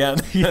for you again.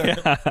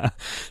 Yeah,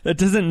 that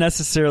doesn't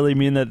necessarily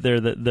mean that they're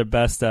the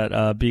best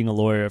at being a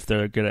lawyer if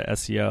they're good at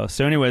SEO.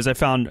 So anyways, I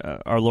found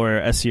our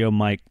lawyer, SEO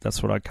Mike,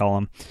 that's what I call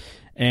him.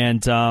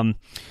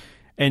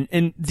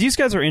 And these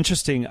guys are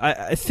interesting.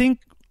 I think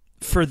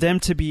for them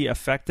to be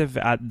effective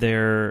at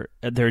their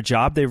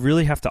job, they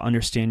really have to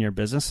understand your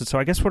business. And so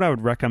I guess what I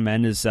would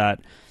recommend is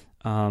that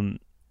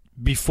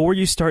before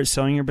you start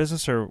selling your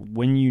business, or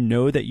when you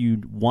know that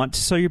you want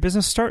to sell your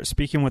business, start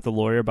speaking with the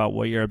lawyer about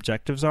what your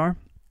objectives are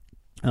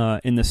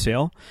in the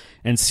sale,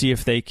 and see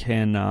if they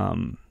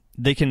can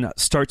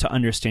start to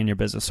understand your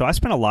business. So I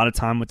spent a lot of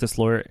time with this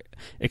lawyer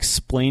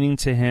explaining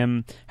to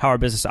him how our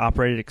business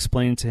operated,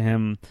 explaining to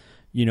him,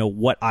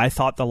 what I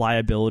thought the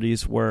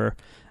liabilities were.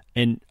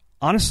 And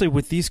honestly,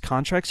 with these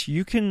contracts,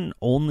 you can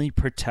only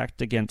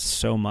protect against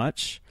so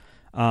much.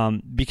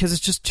 Because it's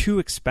just too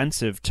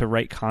expensive to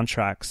write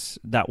contracts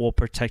that will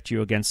protect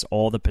you against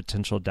all the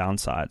potential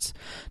downsides.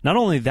 Not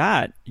only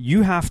that,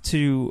 your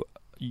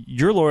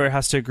lawyer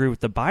has to agree with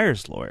the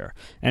buyer's lawyer.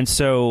 And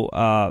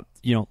so,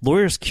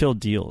 lawyers kill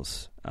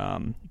deals.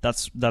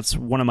 That's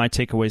one of my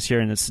takeaways here.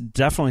 And it's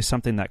definitely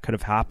something that could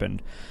have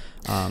happened.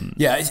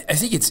 I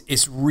think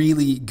it's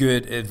really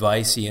good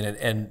advice,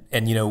 Ian.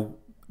 And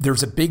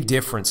there's a big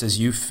difference, as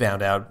you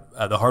found out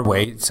the hard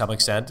way to some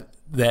extent,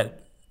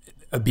 that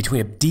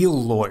between a deal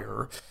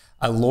lawyer,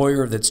 a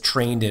lawyer that's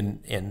trained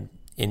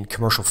in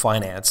commercial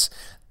finance,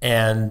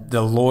 and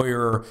the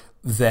lawyer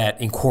that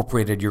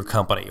incorporated your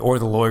company, or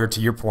the lawyer, to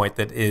your point,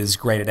 that is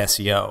great at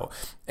SEO.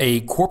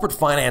 A corporate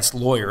finance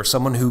lawyer,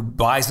 someone who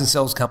buys and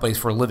sells companies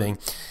for a living,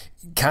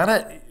 kind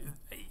of,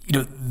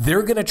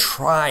 they're going to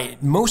try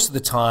most of the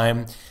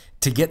time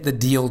to get the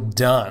deal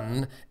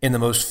done in the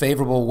most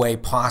favorable way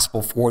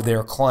possible for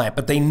their client.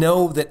 But they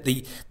know that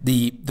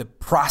the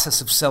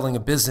process of selling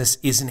a business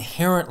is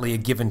inherently a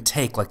give and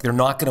take. Like, they're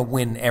not going to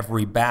win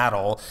every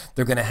battle.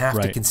 They're going to have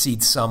to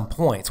concede some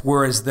points.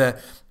 Whereas the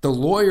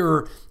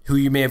lawyer who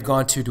you may have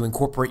gone to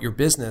incorporate your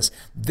business,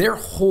 their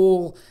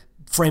whole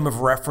frame of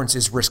reference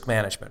is risk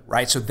management,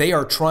 right? So they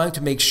are trying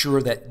to make sure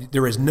that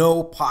there is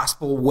no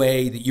possible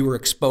way that you are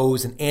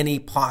exposed in any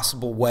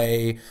possible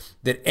way,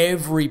 that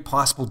every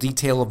possible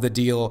detail of the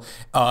deal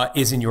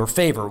is in your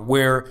favor.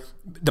 Where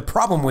the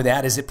problem with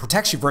that is it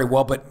protects you very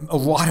well, but a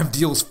lot of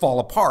deals fall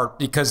apart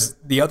because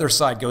the other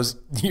side goes,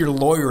 your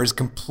lawyer is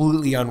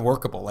completely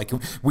unworkable. Like,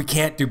 we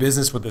can't do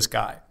business with this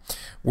guy.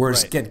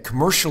 Whereas, again,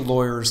 commercial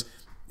lawyers,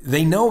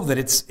 they know that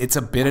it's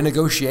a bit of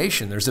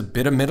negotiation. There's a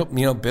bit of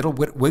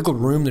wiggle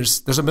room.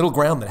 There's a middle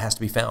ground that has to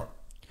be found.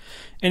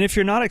 And if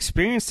you're not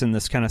experienced in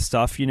this kind of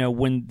stuff,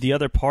 when the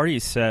other party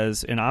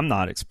says, and I'm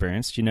not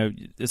experienced,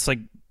 it's like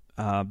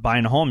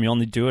buying a home. You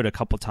only do it a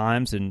couple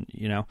times, and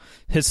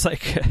it's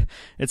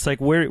like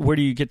where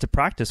do you get to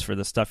practice for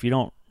this stuff? You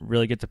don't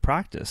really get to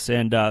practice.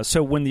 And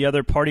so when the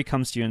other party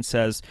comes to you and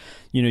says,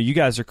 you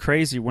guys are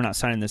crazy, we're not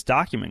signing this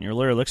document, your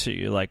lawyer looks at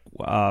you like,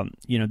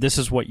 this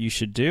is what you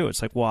should do.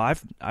 It's like, well,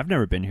 I've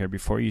never been here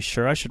before. You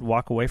sure I should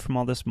walk away from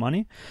all this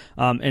money?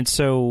 And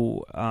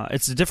so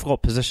it's a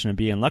difficult position to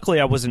be in. Luckily,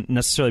 I wasn't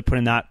necessarily put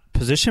in that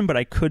position, but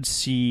I could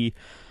see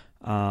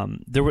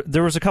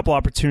there was a couple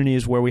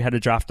opportunities where we had to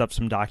draft up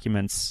some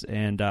documents,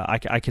 and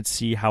I could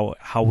see how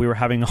we were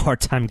having a hard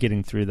time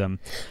getting through them.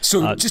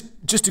 So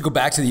just to go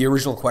back to the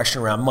original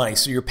question around money,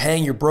 so you're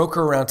paying your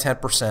broker around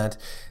 10%.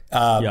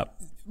 Yep.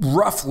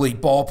 Roughly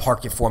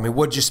ballpark it for me.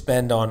 What'd you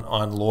spend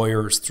on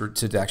lawyers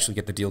to actually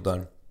get the deal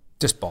done?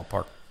 Just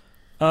ballpark.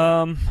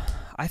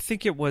 I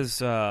think it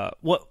was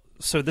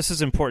So this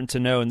is important to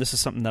know, and this is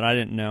something that I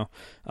didn't know,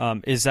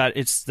 is that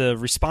it's the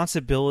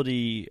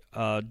responsibility,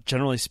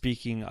 generally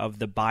speaking, of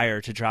the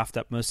buyer to draft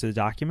up most of the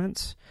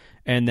documents,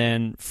 and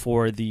then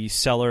for the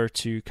seller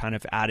to kind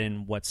of add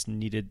in what's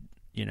needed,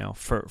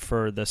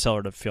 for the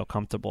seller to feel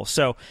comfortable.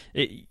 So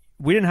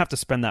we didn't have to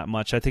spend that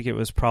much. I think it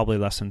was probably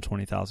less than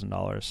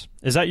 $20,000.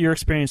 Is that your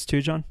experience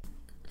too, John?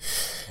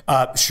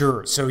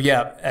 Sure. So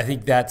yeah, I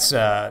think that's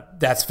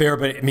fair.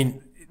 But I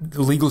mean,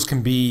 the legals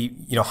can be,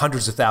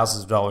 hundreds of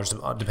thousands of dollars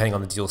depending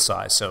on the deal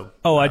size. So,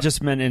 I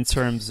just meant in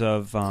terms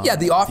of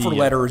the offer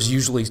letter is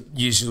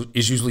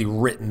usually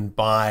written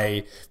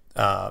by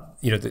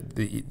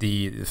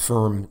the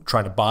firm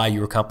trying to buy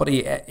your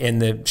company, and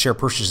the share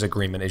purchase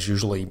agreement is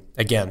usually,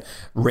 again,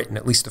 written,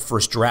 at least the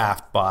first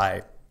draft,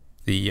 by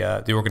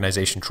the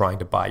organization trying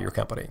to buy your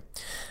company.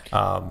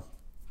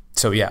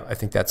 So yeah, I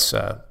think that's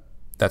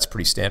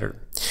pretty standard.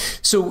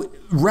 So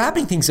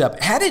wrapping things up,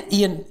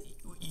 Ian,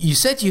 you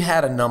said you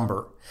had a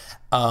number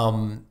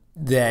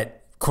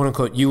that, quote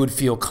unquote, you would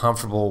feel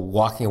comfortable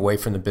walking away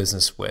from the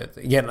business with.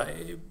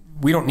 Again,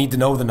 we don't need to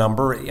know the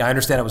number. I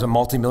understand it was a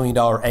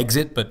multi-million-dollar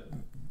exit, but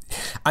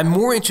I'm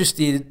more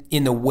interested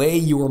in the way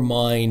your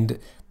mind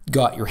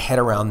got your head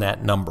around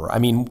that number. I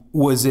mean,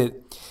 was it,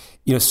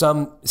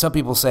 some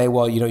people say,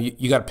 well,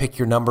 you got to pick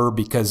your number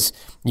because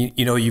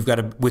you've got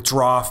to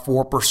withdraw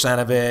 4%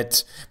 of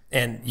it,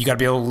 and you got to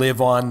be able to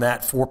live on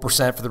that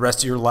 4% for the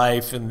rest of your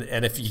life, and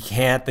if you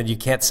can't, then you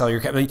can't sell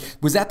your company.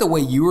 Was that the way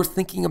you were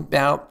thinking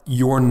about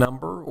your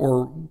number,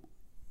 or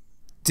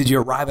did you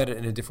arrive at it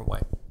in a different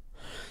way?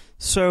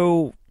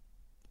 So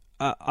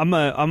I'm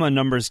a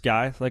numbers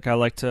guy. Like, I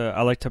like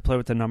to play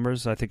with the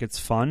numbers. I think it's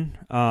fun.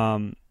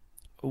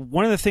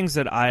 One of the things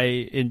that I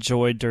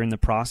enjoyed during the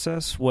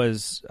process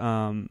was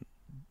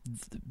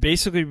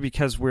basically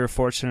because we were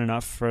fortunate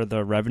enough for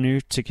the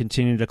revenue to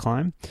continue to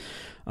climb,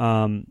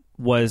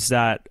 was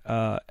that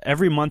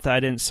every month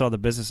I didn't sell the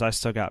business, I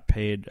still got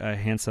paid a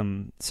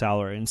handsome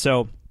salary. And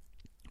so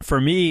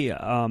for me,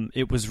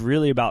 it was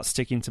really about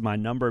sticking to my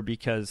number,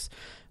 because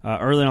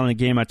early on in the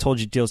game, I told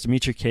you Deals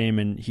Dimitri came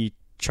and he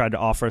tried to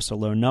offer us a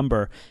low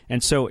number.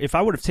 And so if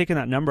I would have taken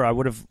that number, I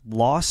would have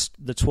lost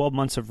the 12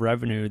 months of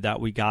revenue that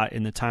we got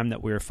in the time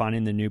that we were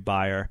finding the new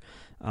buyer.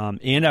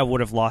 And I would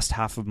have lost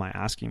half of my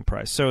asking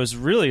price. So it was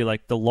really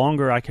like, the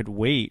longer I could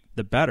wait,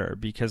 the better,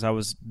 because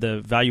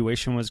the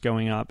valuation was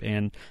going up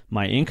and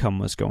my income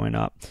was going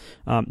up.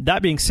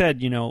 That being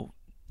said,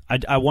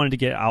 I wanted to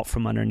get out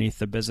from underneath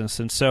the business.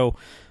 And so,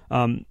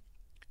 and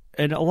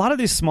a lot of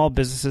these small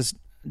businesses,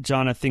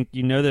 John, I think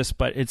you know this,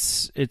 but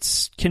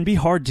it's can be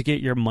hard to get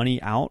your money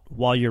out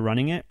while you're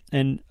running it.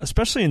 And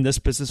especially in this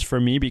business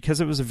for me, because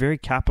it was a very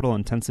capital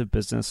intensive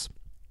business,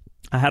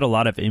 I had a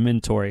lot of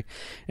inventory,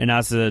 and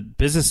as the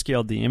business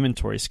scaled, the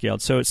inventory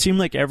scaled. So it seemed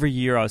like every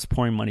year I was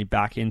pouring money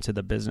back into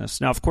the business.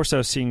 Now, of course, I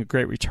was seeing a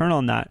great return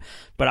on that,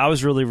 but I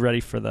was really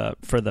ready for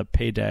the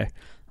payday,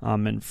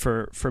 and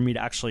for me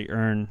to actually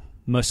earn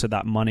most of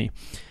that money.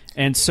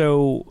 And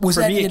so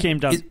it came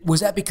down.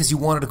 Was that because you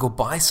wanted to go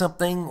buy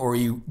something, or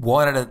you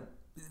wanted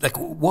to,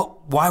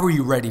 why were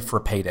you ready for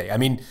a payday? I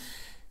mean,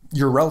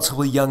 you're a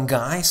relatively young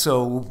guy,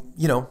 so,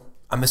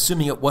 I'm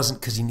assuming it wasn't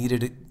because you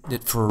needed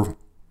it for,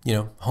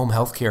 home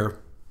health care,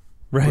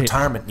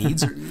 retirement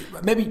needs. Or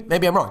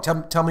maybe I'm wrong.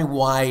 Tell me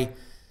why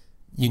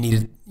you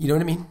needed, you know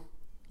what I mean?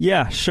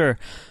 Yeah, sure.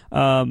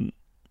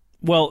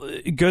 Well,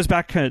 it goes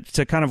back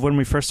to kind of when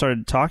we first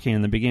started talking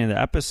in the beginning of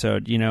the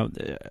episode.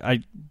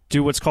 I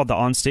do what's called the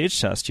on-stage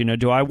test.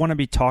 Do I want to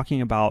be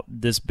talking about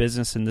this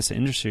business and this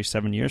industry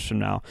 7 years from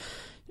now?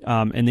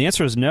 And the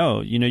answer is no.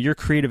 Your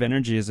creative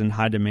energy is in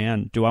high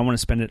demand. Do I want to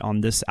spend it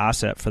on this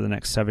asset for the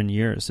next 7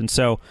 years? And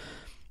so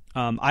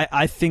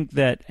I think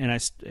that,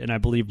 and I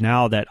believe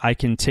now that I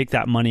can take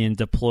that money and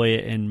deploy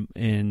it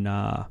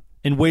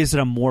in ways that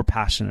I'm more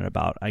passionate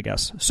about, I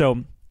guess.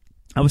 So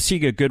I was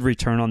seeing a good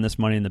return on this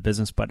money in the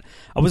business, but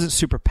I wasn't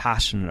super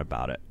passionate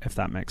about it, if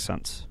that makes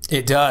sense.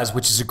 It does,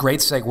 which is a great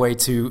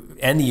segue to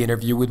end the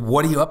interview with,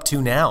 what are you up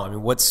to now? I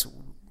mean,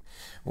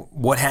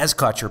 what has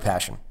caught your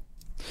passion?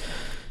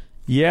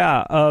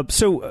 Yeah.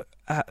 So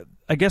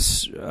I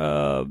guess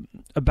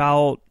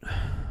about,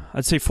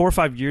 I'd say 4 or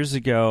 5 years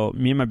ago,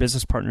 me and my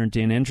business partner,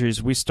 Dan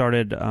Andrews, we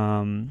started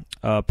a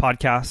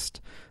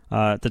podcast.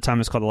 At the time,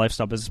 it's called the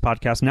Lifestyle Business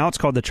Podcast. Now it's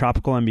called the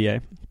Tropical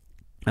MBA.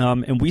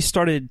 And we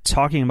started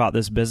talking about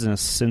this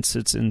business since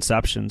its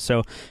inception.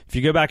 So if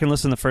you go back and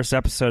listen to the first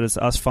episode, it's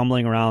us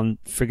fumbling around,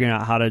 figuring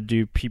out how to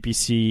do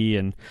PPC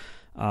and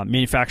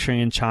manufacturing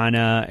in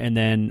China. And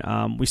then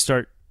we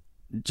start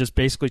just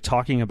basically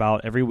talking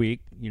about every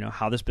week,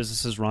 how this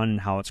business is run and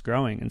how it's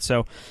growing. And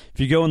so if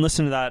you go and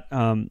listen to that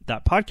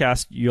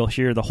podcast, you'll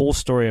hear the whole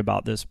story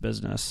about this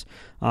business.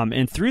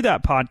 And through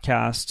that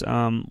podcast,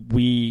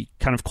 we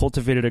kind of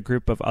cultivated a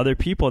group of other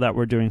people that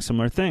were doing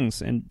similar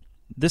things. And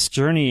this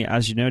journey,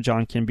 as you know,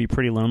 John, can be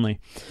pretty lonely.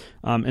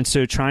 And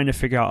so trying to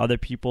figure out other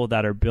people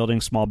that are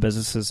building small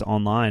businesses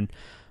online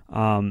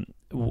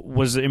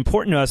was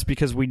important to us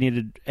because we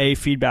needed A,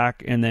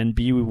 feedback, and then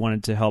B, we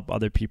wanted to help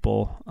other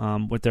people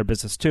with their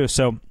business too.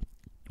 So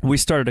we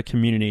started a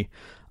community,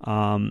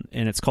 and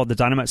it's called the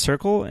Dynamite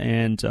Circle,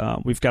 and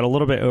we've got a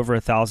little bit over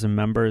 1,000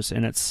 members,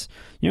 and it's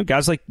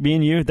guys like me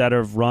and you that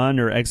have run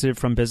or exited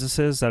from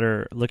businesses that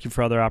are looking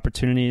for other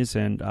opportunities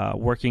and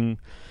working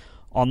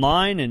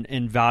online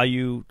and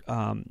value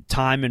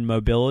time and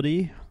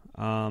mobility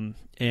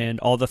and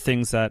all the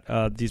things that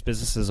these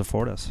businesses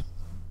afford us.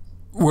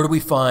 Where do we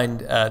find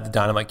the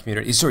Dynamite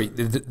community? Sorry,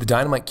 the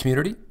Dynamite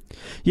community?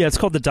 Yeah, it's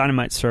called the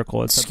Dynamite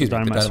Circle. It's at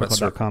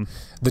thedynamitecircle.com.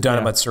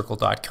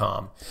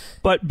 Thedynamitecircle.com.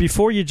 But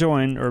before you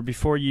join or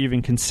before you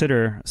even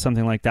consider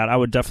something like that, I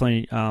would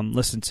definitely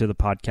listen to the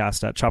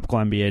podcast at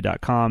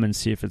tropicalmba.com and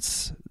see if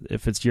it's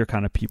your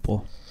kind of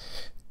people.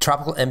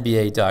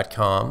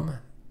 Tropicalmba.com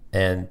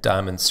and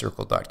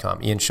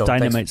diamondcircle.com. Ian Schoen.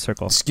 Dynamite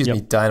Circle. Excuse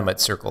me,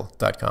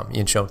 dynamitecircle.com.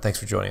 Ian Schoen, thanks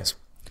for joining us.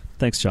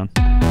 Thanks, John.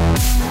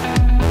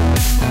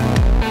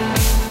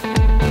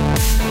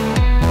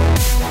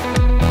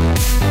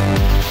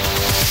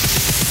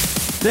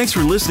 Thanks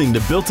for listening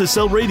to Built to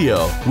Sell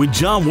Radio with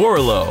John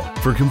Warrillow.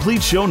 For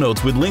complete show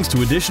notes with links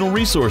to additional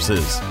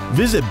resources,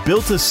 visit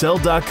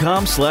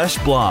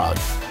builttosell.com/blog.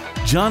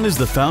 John is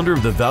the founder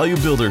of the Value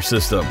Builder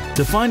System.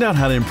 To find out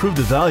how to improve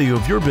the value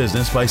of your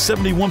business by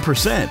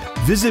 71%,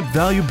 visit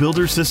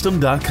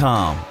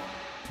valuebuildersystem.com.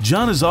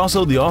 John is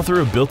also the author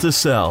of Built to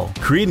Sell,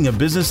 Creating a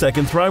Business That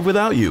Can Thrive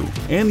Without You,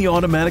 and The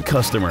Automatic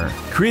Customer,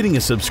 Creating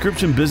a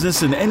Subscription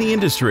Business in Any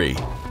Industry.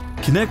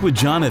 Connect with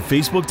John at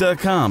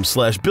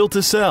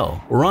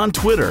facebook.com/builttosell or on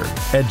Twitter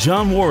at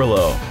John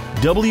Warrillow,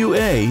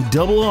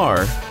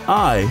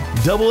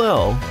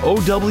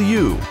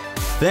 WARRILLOW.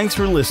 Thanks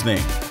for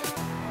listening.